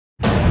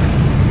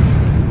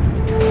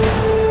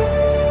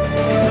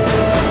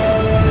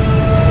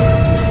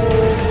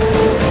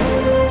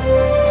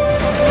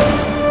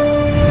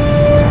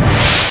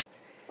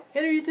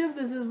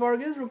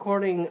Vargas,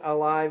 recording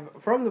live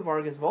from the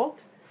Vargas Vault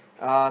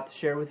to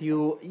share with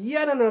you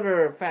yet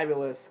another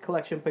fabulous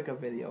collection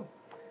pickup video.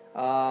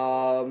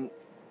 I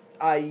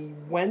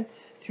went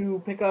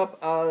to pick up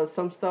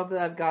some stuff that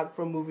I've got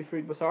from Movie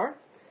Freak Bazaar.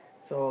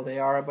 So they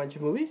are a bunch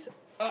of movies.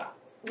 And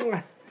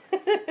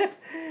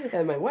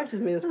my wife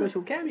just made a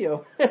special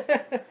cameo.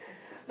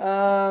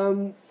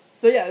 So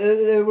yeah,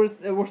 there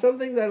were some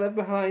things I left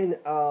behind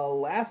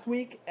last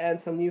week, and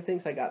some new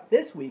things I got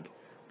this week,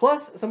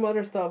 plus some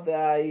other stuff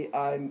that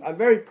I'm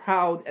very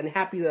proud and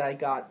happy that I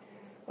got.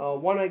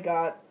 One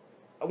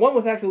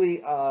was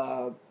actually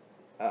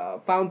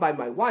found by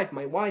my wife.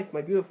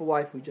 My beautiful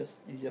wife, who you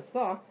just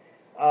saw,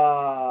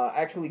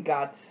 actually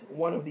got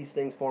one of these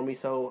things for me.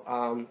 So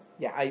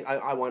yeah,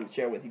 I wanted to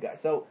share with you guys.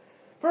 So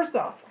first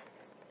off,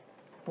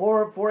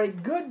 for a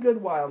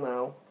good while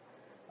now.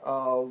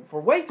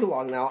 For way too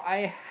long now,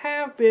 I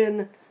have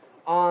been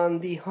on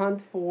the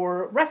hunt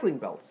for wrestling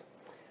belts.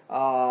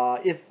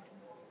 If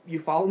you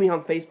follow me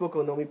on Facebook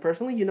or know me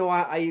personally, you know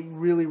I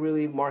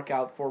really mark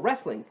out for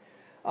wrestling.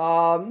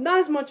 Not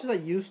as much as I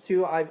used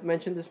to. I've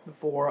mentioned this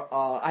before.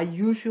 I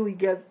usually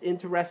get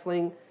into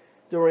wrestling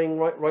during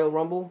Royal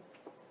Rumble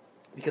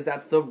because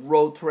that's the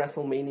road to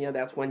WrestleMania.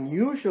 That's when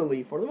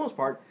usually, for the most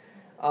part,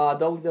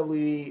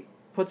 WWE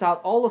puts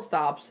out all the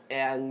stops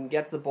and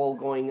gets the ball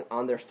going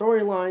on their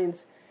storylines.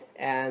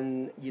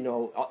 And, you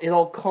know, it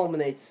all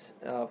culminates,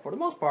 for the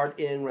most part,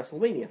 in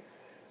WrestleMania.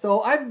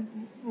 So I've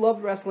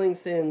loved wrestling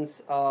since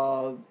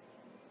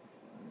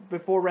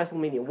before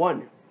WrestleMania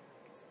 1,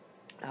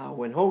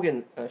 when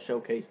Hogan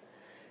showcased.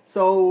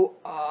 So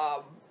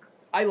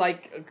I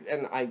like,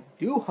 and I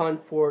do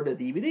hunt for the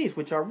DVDs,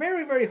 which are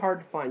very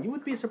hard to find. You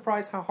would be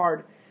surprised how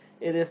hard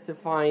it is to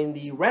find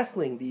the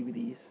wrestling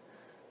DVDs.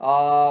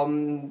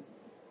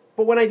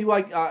 But when I do,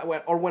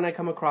 or when I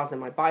come across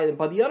them, I buy them.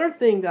 But the other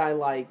thing that I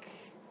like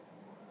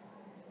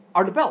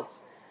are the belts.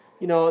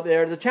 You know,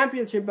 they're the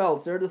championship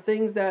belts. They're the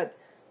things that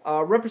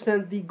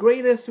represent the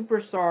greatest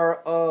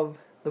superstar of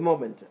the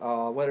moment,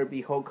 whether it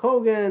be Hulk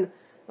Hogan,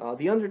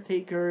 The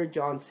Undertaker,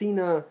 John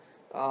Cena.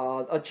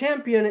 A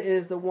champion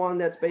is the one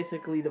that's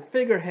basically the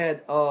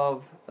figurehead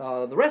of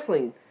the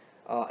wrestling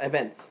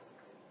events.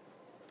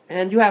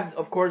 And you have,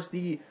 of course,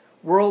 the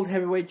World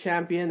Heavyweight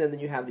Champion, and then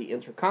you have the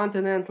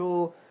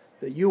Intercontinental,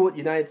 the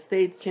United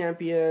States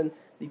Champion,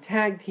 the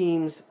tag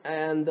teams,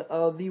 and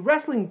the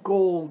wrestling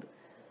gold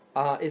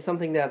is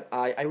something that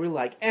I really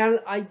like, and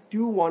I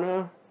do want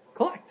to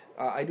collect.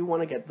 I do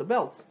want to get the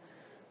belts.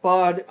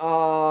 But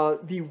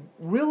the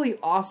really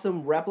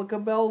awesome replica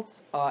belts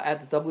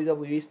at the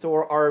WWE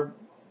store are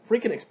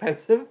freaking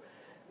expensive.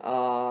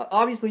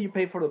 Obviously, you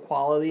pay for the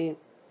quality.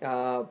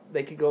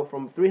 They could go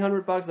from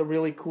 $300, the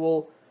really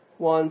cool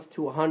ones,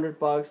 to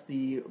 $100,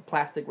 the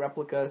plastic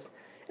replicas.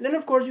 And then,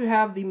 of course, you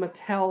have the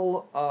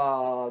Mattel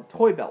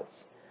toy belts,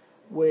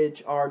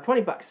 which are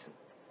 $20.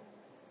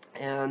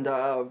 And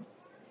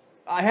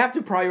I have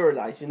to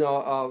prioritize, you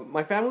know,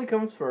 my family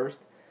comes first,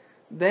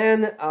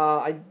 then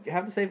I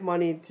have to save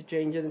money to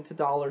change it into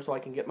dollars so I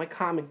can get my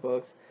comic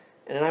books,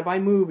 and then I buy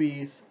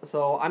movies,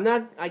 so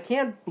I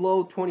can't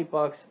blow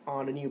 $20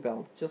 on a new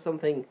belt. It's just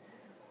something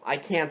I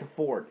can't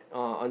afford,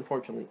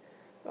 unfortunately.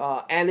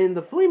 And in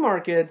the flea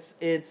markets,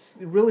 it's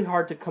really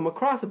hard to come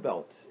across a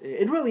belt.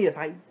 It really is.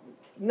 I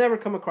never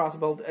come across a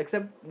belt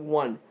except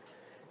one.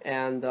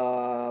 And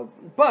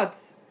but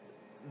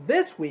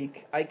this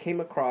week I came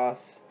across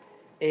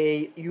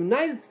a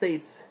United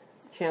States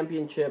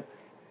Championship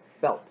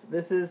belt.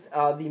 This is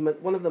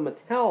one of the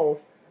Mattel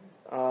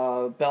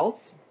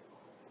belts.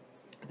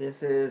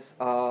 This is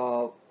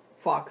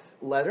Fox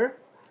leather,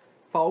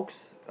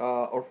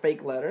 or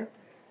fake leather,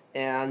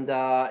 and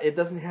it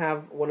doesn't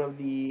have one of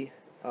the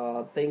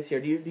things here.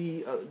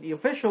 The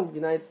official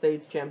United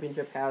States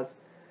Championship has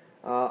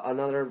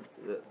another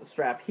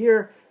strap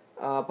here,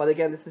 but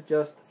again, this is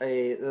just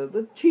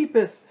the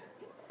cheapest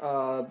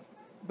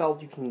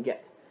belt you can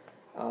get.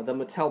 The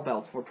Mattel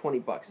belts for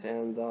 $20,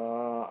 and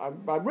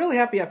I'm really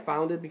happy I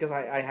found it, because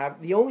I have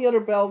the only other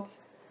belt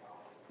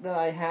that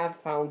I have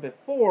found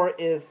before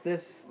is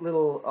this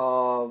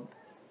little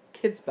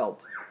kids belt,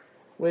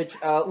 which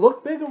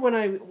looked bigger when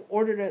I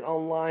ordered it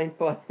online,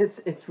 but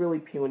it's really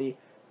puny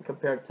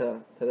compared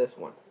to this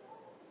one.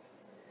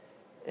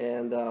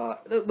 And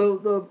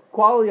the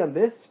quality on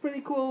this is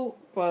pretty cool,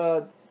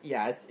 but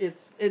yeah,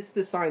 it's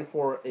designed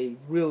for a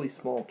really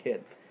small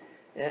kid.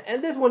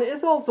 And this one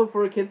is also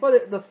for a kid,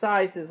 but the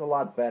size is a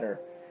lot better.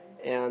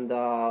 And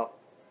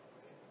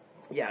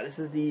yeah, this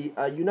is the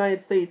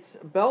United States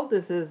belt.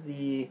 This is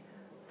the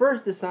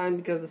first design,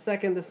 because the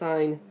second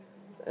design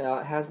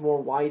has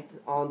more white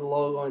on the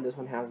logo, and this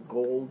one has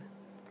gold.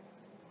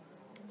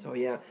 So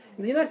yeah,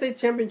 the United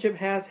States Championship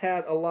has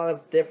had a lot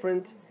of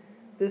different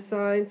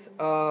designs.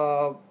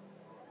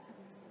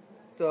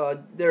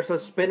 There's a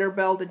spinner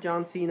belt that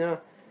John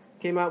Cena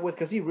came out with,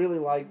 because he really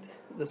liked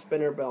the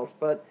spinner belts,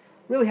 but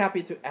really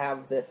happy to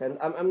have this, and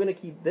I'm going to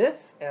keep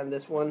this and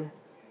this one,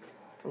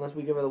 unless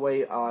we give it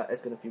away.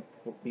 It's going to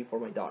be for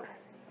my daughter,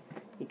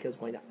 because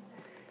why not?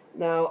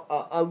 Now,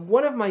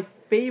 one of my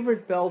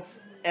favorite belts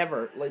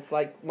ever. It's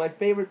like my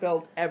favorite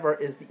belt ever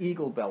is the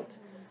Eagle belt.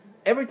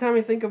 Every time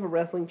I think of a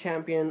wrestling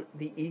champion,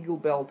 the Eagle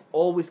belt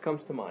always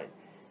comes to mind.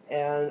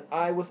 And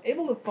I was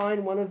able to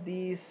find one of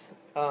these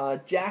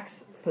Jakks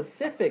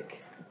Pacific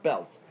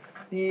belts.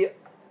 The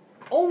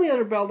only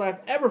other belt I've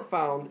ever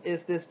found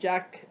is this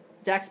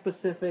Jakks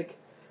Pacific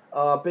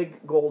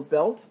big gold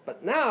belt.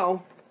 But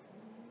now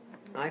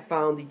I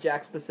found the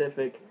Jakks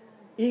Pacific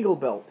Eagle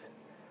belt.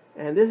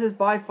 And this is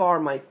by far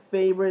my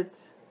favorite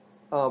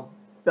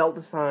belt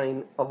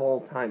design of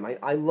all time.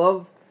 I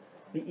love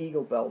the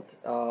Eagle belt.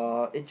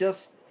 It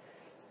just,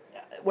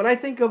 when I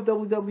think of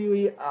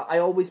WWE, I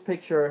always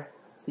picture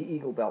the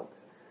Eagle belt.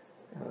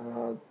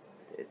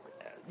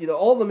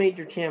 All the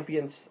major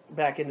champions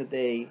back in the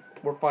day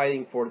were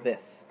fighting for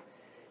this,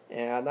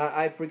 and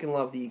I freaking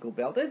love the Eagle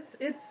belt.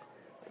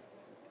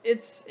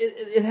 It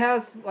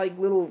has like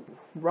little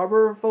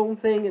rubber foam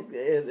thing.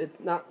 It's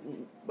not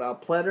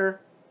pleather.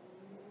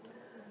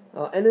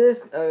 And it is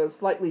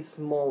slightly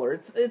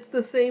smaller. It's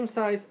the same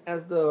size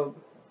as the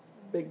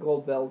big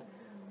gold belt,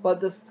 but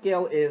the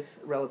scale is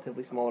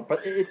relatively smaller. But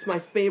it's my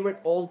favorite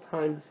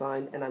all-time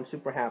design, and I'm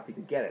super happy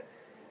to get it.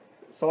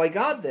 So I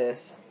got this,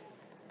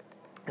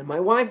 and my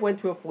wife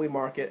went to a flea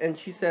market, and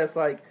she says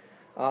like,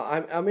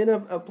 I'm in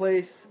a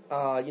place, in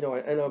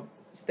a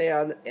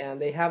stand,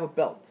 and they have a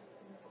belt.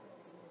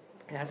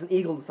 It has an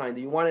eagle design.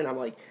 Do you want it? And I'm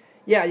like,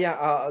 yeah,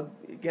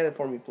 get it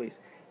for me, please.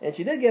 And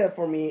she did get it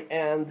for me,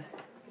 and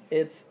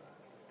it's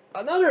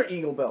another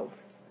Eagle belt.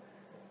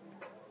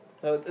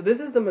 So this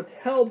is the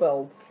Mattel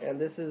belt, and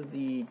this is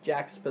the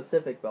Jakks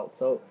Pacific belt.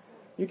 So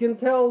you can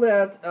tell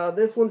that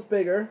this one's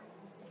bigger.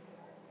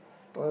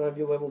 I don't know if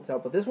you'll be able to tell,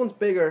 but this one's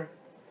bigger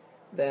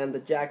than the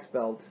Jakks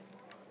belt.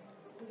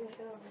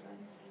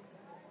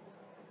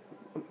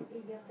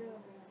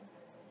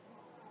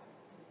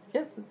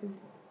 Yes.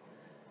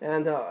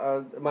 And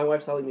my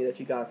wife's telling me that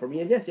she got it for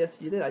me, and yes,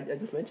 you did. I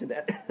just mentioned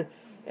that.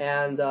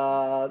 And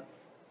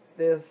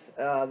this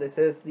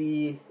is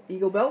the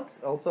Eagle belt.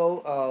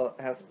 Also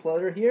has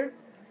pleather here.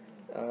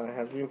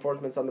 Has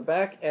reinforcements on the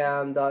back,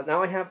 and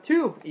now I have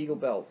two Eagle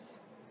belts,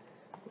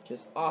 which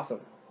is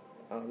awesome.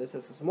 This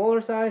is a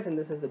smaller size, and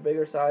this is the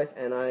bigger size,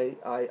 and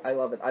I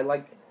love it. I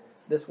like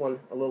this one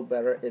a little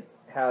better.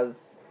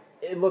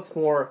 It looks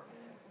more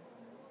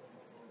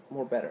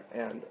better,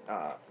 and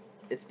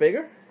it's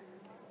bigger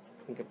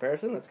in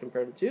comparison. Let's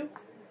compare the two.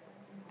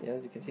 Yeah,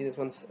 as you can see, this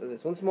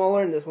one's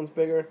smaller, and this one's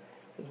bigger.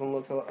 This one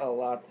looks a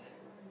lot.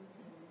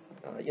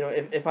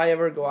 If I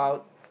ever go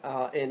out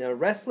in a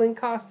wrestling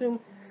costume,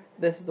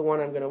 this is the one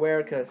I'm gonna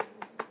wear because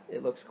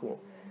it looks cool.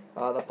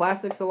 The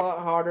plastic's a lot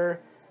harder.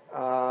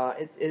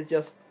 It's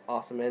just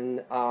awesome,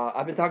 and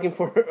I've been talking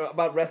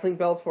about wrestling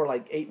belts for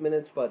like 8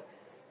 minutes, but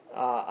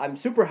I'm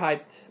super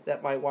hyped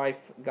that my wife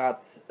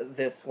got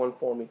this one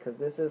for me because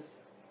this is,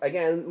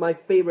 again, my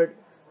favorite,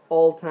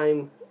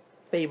 all-time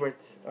favorite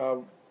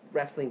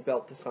wrestling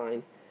belt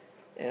design,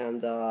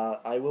 and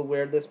I will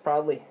wear this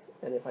proudly,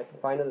 and if I can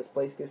find a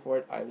display case for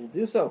it, I will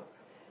do so.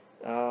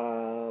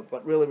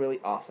 But really, really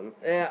awesome.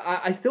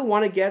 I still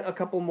want to get a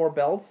couple more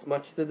belts,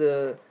 much to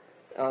the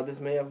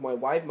dismay of my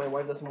wife. My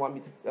wife doesn't want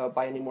me to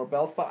buy any more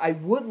belts, but I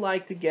would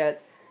like to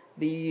get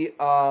the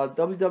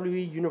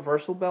WWE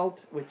Universal belt,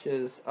 which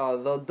is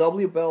the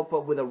W belt,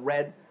 but with a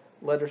red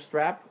leather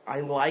strap.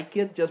 I like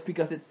it just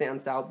because it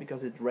stands out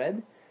because it's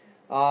red.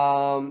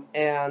 And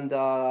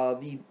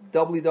the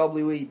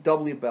WWE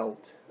W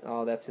belt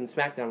that's in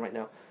SmackDown right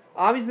now.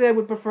 Obviously, I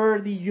would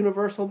prefer the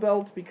Universal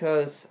belt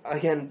because,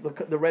 again,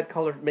 the red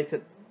color makes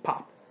it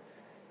pop.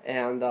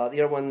 And the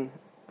other one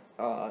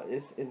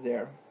is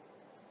there.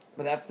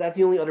 But that's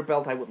the only other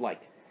belt I would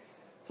like.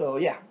 So,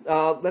 yeah,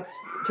 let's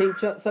change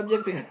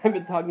subject because I've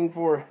been talking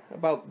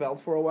about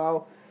belts for a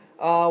while.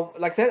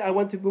 Like I said, I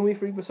went to Boomy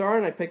Free Bazaar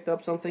and I picked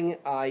up something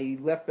I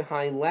left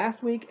behind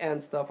last week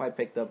and stuff I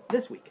picked up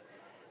this week.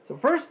 So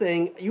first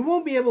thing, you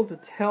won't be able to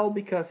tell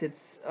because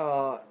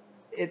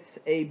it's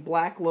a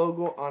black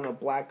logo on a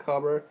black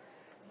cover,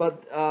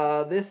 but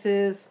this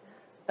is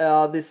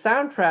the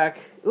soundtrack.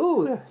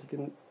 Ooh,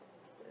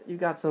 you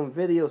got some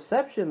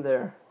videoception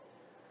there.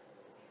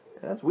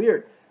 That's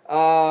weird.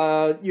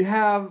 You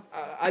have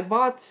I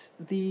bought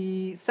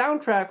the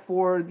soundtrack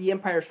for The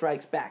Empire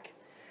Strikes Back.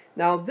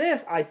 Now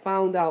this, I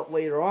found out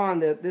later on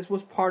that this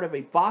was part of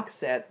a box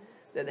set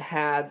that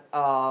had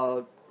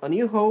A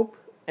New Hope,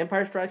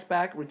 Empire Strikes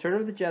Back, Return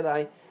of the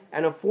Jedi,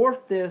 and a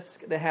fourth disc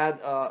that had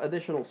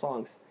additional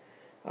songs.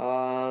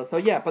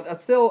 So yeah,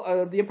 but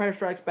still, The Empire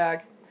Strikes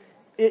Back.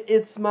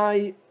 It's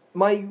my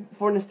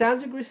for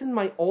nostalgic reason,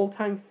 my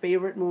all-time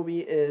favorite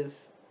movie is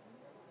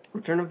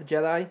Return of the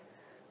Jedi,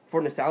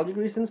 for nostalgic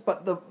reasons.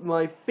 But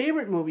my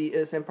favorite movie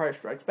is Empire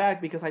Strikes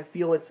Back because I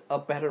feel it's a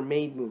better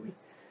made movie,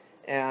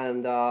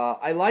 and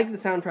I like the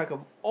soundtrack of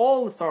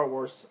all the Star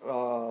Wars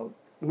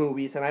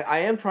movies, and I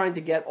am trying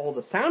to get all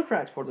the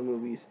soundtracks for the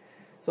movies.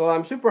 So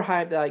I'm super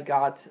hyped that I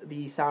got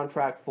the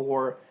soundtrack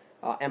for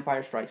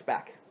Empire Strikes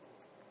Back.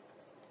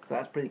 So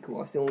that's pretty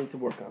cool. I still need to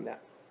work on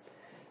that.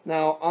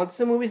 Now, on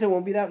some movies, it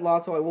won't be that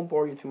long, so I won't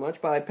bore you too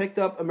much. But I picked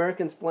up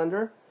American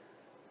Splendor.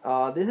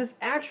 This is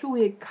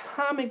actually a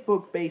comic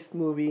book based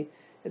movie.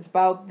 It's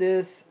about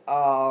this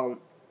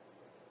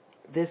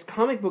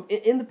comic book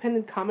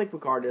independent comic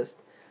book artist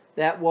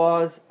that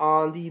was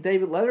on the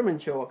David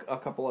Letterman show a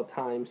couple of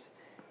times,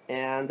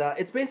 and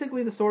it's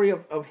basically the story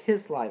of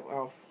his life,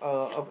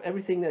 of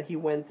everything that he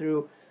went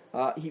through.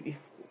 He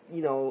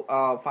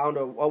found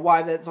a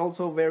wife that's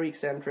also very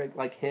eccentric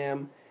like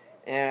him,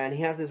 and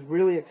he has this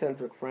really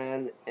eccentric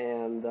friend,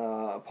 and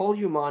Paul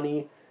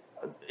Giamatti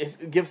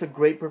gives a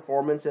great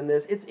performance in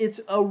this. It's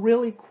a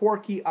really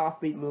quirky,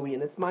 offbeat movie,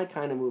 and it's my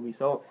kind of movie.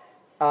 So,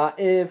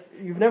 if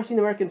you've never seen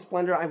American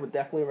Splendor, I would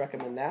definitely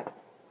recommend that.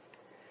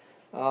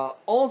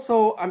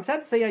 Also, I'm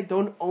sad to say I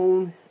don't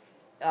own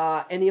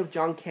any of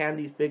John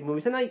Candy's big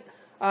movies, and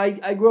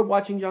I grew up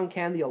watching John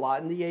Candy a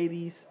lot in the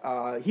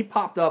 80s. He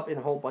popped up in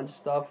a whole bunch of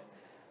stuff.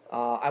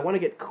 I want to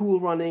get Cool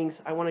Runnings.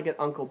 I want to get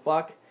Uncle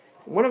Buck.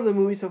 One of the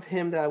movies of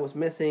him that I was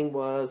missing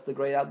was The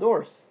Great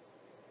Outdoors.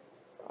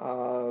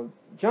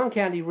 John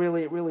Candy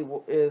really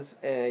was,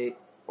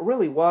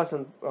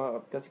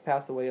 because he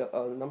passed away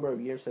a number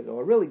of years ago,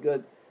 a really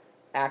good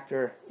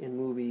actor in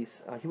movies.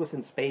 He was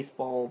in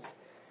Spaceballs.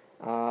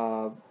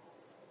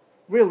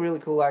 Really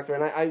cool actor,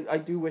 and I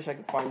do wish I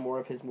could find more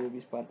of his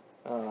movies, but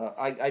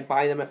I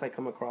buy them as I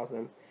come across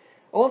them.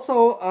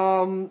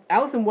 Also,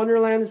 Alice in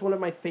Wonderland is one of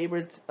my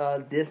favorite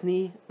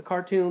Disney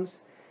cartoons.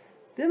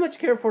 Didn't much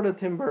care for the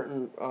Tim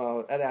Burton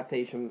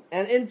adaptation,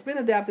 and it's been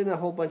adapted in a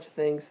whole bunch of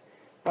things.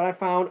 But I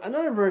found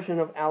another version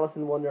of Alice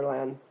in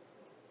Wonderland.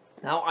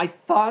 Now, I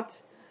thought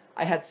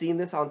I had seen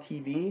this on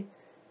TV,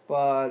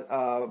 but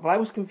I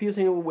was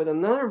confusing it with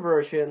another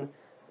version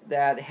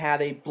that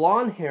had a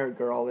blonde-haired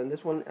girl, and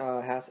this one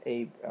has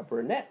a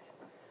brunette.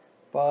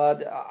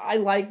 But I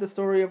like the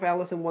story of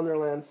Alice in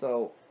Wonderland,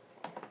 so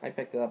I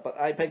picked it up. But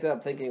I picked it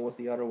up thinking it was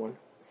the other one.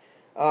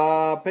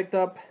 Picked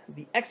up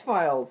the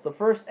X-Files, the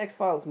first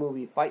X-Files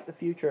movie, Fight the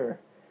Future.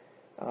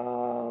 I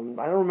don't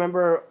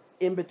remember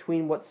in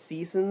between what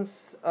seasons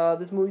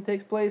this movie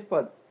takes place,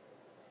 but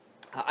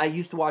I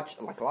used to watch,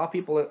 like a lot of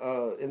people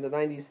in the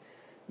 90s,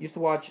 used to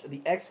watch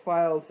the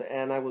X-Files,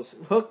 and I was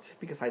hooked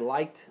because I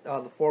liked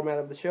the format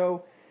of the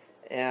show.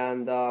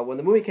 And when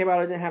the movie came out,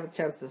 I didn't have a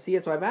chance to see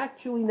it, so I've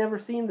actually never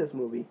seen this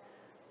movie,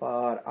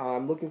 but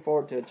I'm looking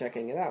forward to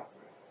checking it out.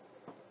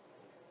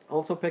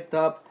 Also picked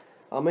up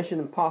Mission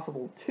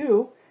Impossible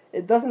 2.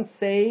 It doesn't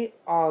say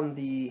on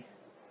the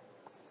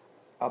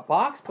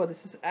box, but this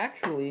is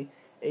actually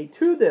a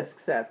 2-disc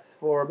set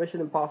for Mission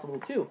Impossible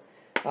 2.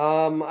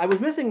 I was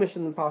missing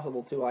Mission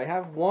Impossible 2. I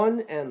have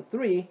 1 and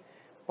 3,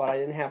 but I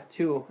didn't have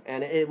 2,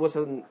 and it was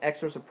an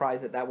extra surprise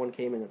that one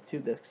came in a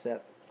 2-disc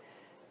set.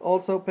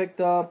 Also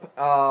picked up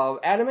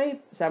anime,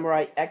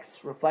 Samurai X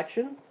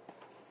Reflection.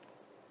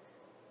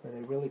 A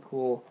really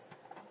cool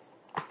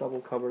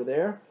double cover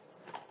there.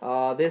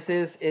 This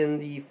is in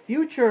the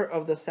future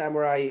of the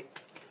Samurai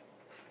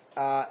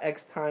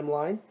X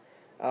timeline.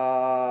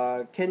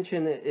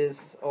 Kenshin is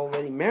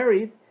already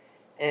married,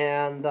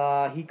 and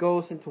he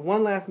goes into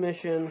one last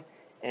mission,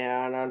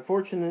 and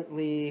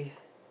unfortunately,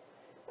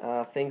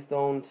 things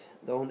don't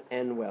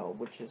end well,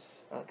 which is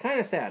kind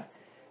of sad.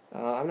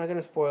 I'm not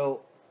gonna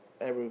spoil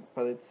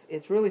but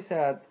it's really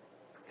sad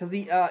because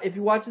if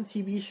you watch the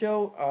TV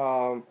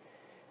show,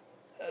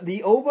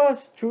 the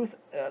OVAs,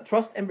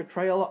 Trust and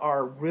Betrayal,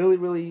 are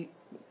really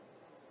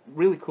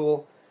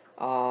cool.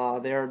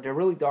 They're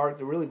really dark.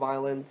 They're really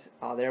violent.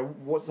 They're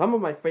some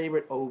of my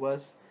favorite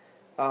OVAs.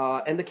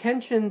 And the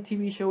Kenshin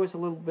TV show is a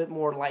little bit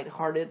more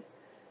lighthearted,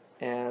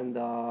 and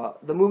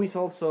the movie's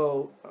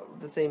also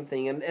the same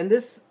thing. And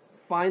this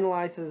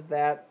finalizes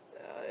that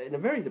in a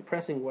very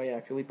depressing way,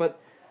 actually. But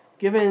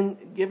given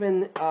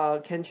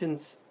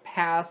Kenshin's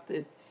past,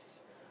 it's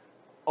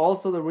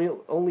also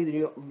really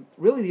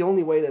the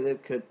only way that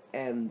it could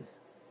end.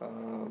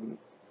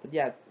 But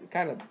yeah, it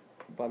kind of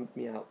bummed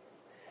me out.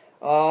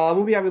 A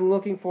movie I've been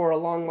looking for a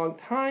long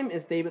time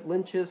is David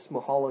Lynch's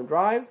Mulholland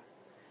Drive.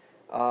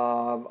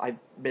 I've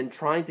been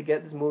trying to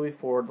get this movie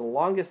for the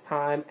longest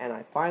time, and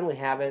I finally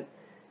have it.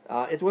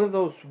 It's one of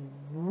those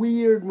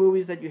weird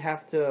movies that you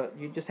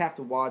just have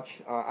to watch.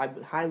 I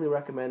highly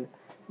recommend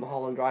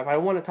Mulholland Drive. I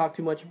don't want to talk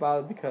too much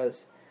about it because,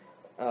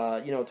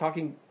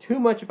 talking too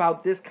much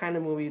about this kind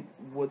of movie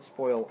would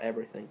spoil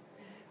everything.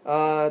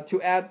 To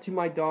add to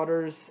my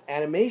daughter's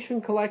animation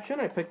collection,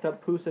 I picked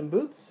up Puss in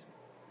Boots.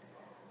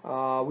 We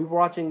were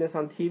watching this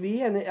on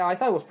TV, and I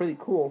thought it was pretty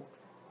cool.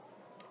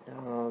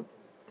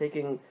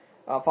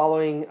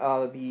 Following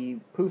the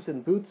Puss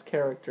in Boots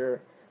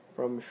character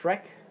from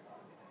Shrek.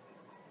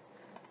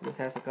 This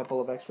has a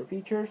couple of extra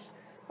features.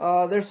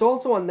 There's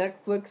also on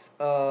Netflix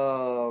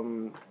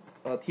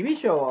a TV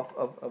show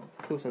of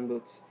Puss in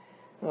Boots.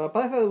 But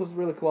I thought it was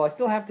really cool. I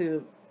still have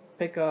to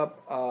pick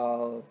up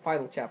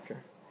final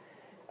chapter.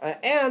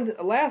 And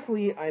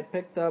lastly, I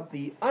picked up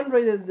the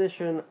unrated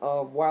edition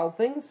of Wild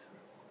Things.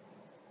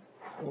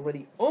 I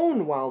already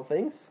own Wild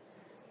Things,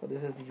 but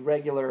this is the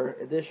regular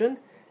edition.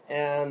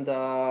 And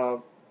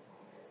the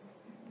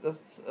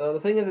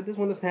thing is that this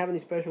one doesn't have any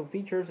special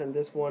features, and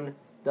this one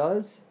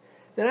does.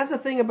 Then that's the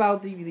thing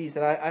about DVDs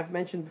that I've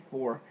mentioned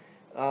before.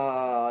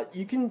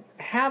 You can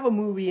have a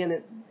movie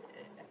and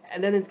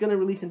then it's going to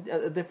release in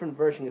a different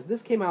version. Because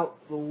this came out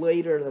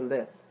later than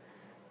this,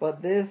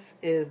 but this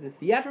is the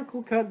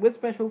theatrical cut with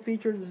special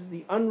features. This is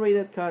the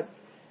unrated cut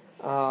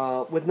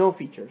with no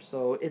features.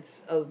 So it's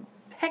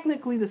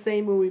technically the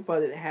same movie,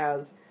 but it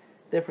has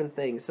different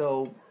things.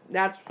 So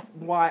that's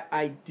why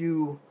I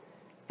do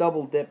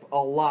double dip a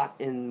lot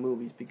in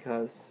movies,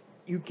 because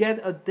you get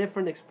a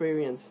different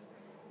experience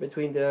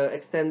between the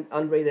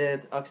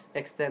unrated,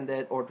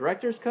 extended, or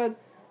director's cut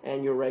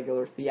and your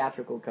regular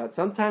theatrical cut.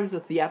 Sometimes the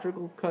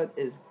theatrical cut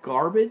is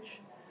garbage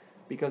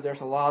because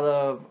there's a lot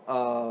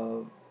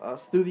of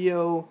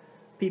studio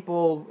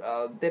people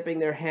dipping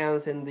their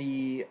hands in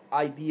the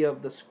idea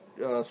of the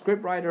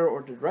scriptwriter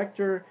or the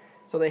director,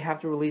 so they have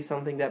to release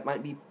something that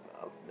might be,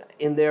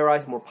 in their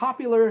eyes, more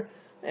popular.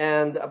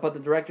 And but the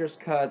director's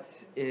cut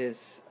is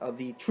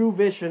the true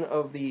vision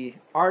of the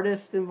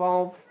artist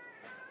involved,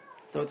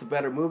 so it's a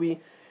better movie.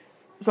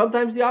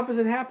 Sometimes the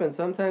opposite happens.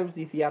 Sometimes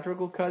the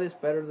theatrical cut is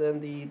better than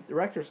the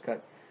director's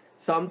cut.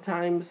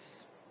 Sometimes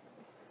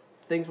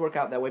things work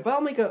out that way. But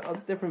I'll make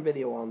a different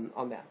video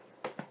on that.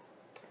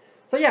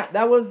 So yeah,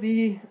 that was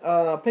the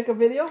pickup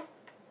video.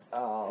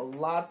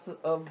 Lots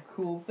of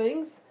cool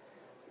things.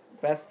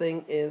 Best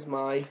thing is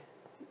my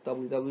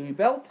WWE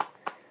belt.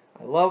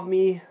 I love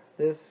me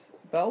this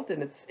belt,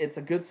 and it's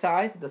a good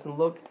size. It doesn't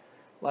look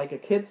like a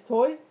kid's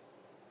toy.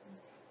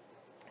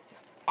 It's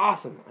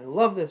awesome. I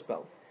love this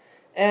belt.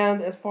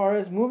 And as far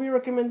as movie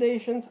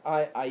recommendations,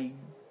 I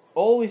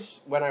always,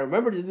 when I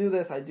remember to do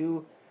this, I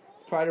do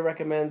try to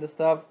recommend the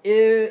stuff.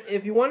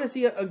 If you want to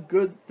see a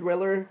good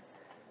thriller,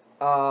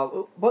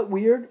 but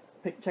weird,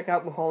 check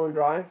out Mulholland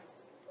Drive.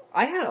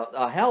 I had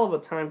a hell of a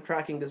time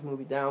tracking this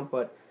movie down,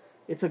 but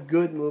it's a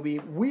good movie.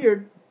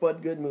 Weird,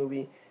 but good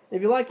movie.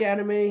 If you like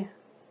anime,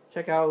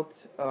 check out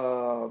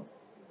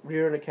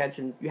Rurouni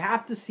Kenshin. You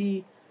have to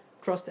see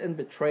Trust and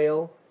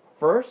Betrayal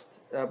first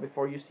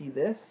before you see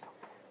this.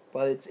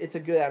 But it's a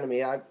good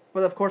anime.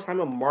 But of course, I'm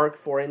a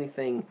mark for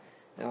anything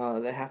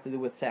that has to do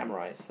with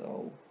samurai.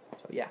 So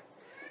yeah.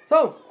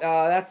 So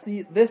that's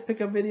this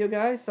pickup video,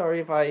 guys. Sorry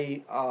if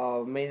I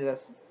made this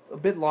a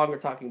bit longer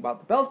talking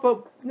about the belts,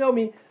 but you know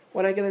me,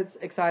 when I get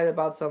excited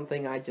about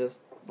something, I just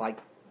like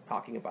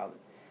talking about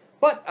it.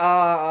 But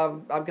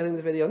I'm getting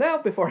this video now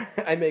before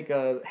I make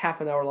a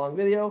half-an-hour long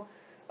video.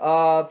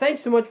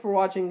 Thanks so much for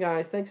watching,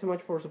 guys. Thanks so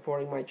much for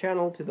supporting my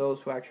channel. To those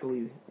who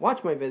actually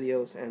watch my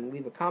videos and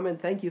leave a comment,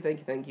 thank you, thank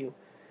you, thank you.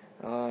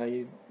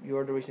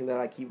 You're the reason that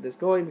I keep this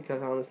going,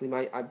 because honestly,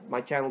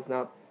 my channel's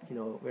not,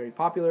 very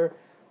popular.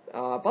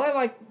 But I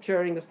like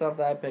sharing the stuff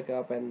that I pick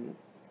up, and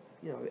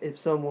if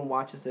someone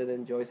watches it and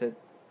enjoys it,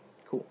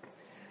 cool.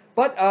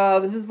 But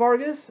this is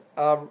Vargas,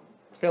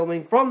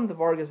 filming from the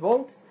Vargas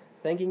Vault.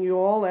 Thanking you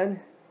all and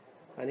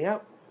signing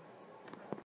out.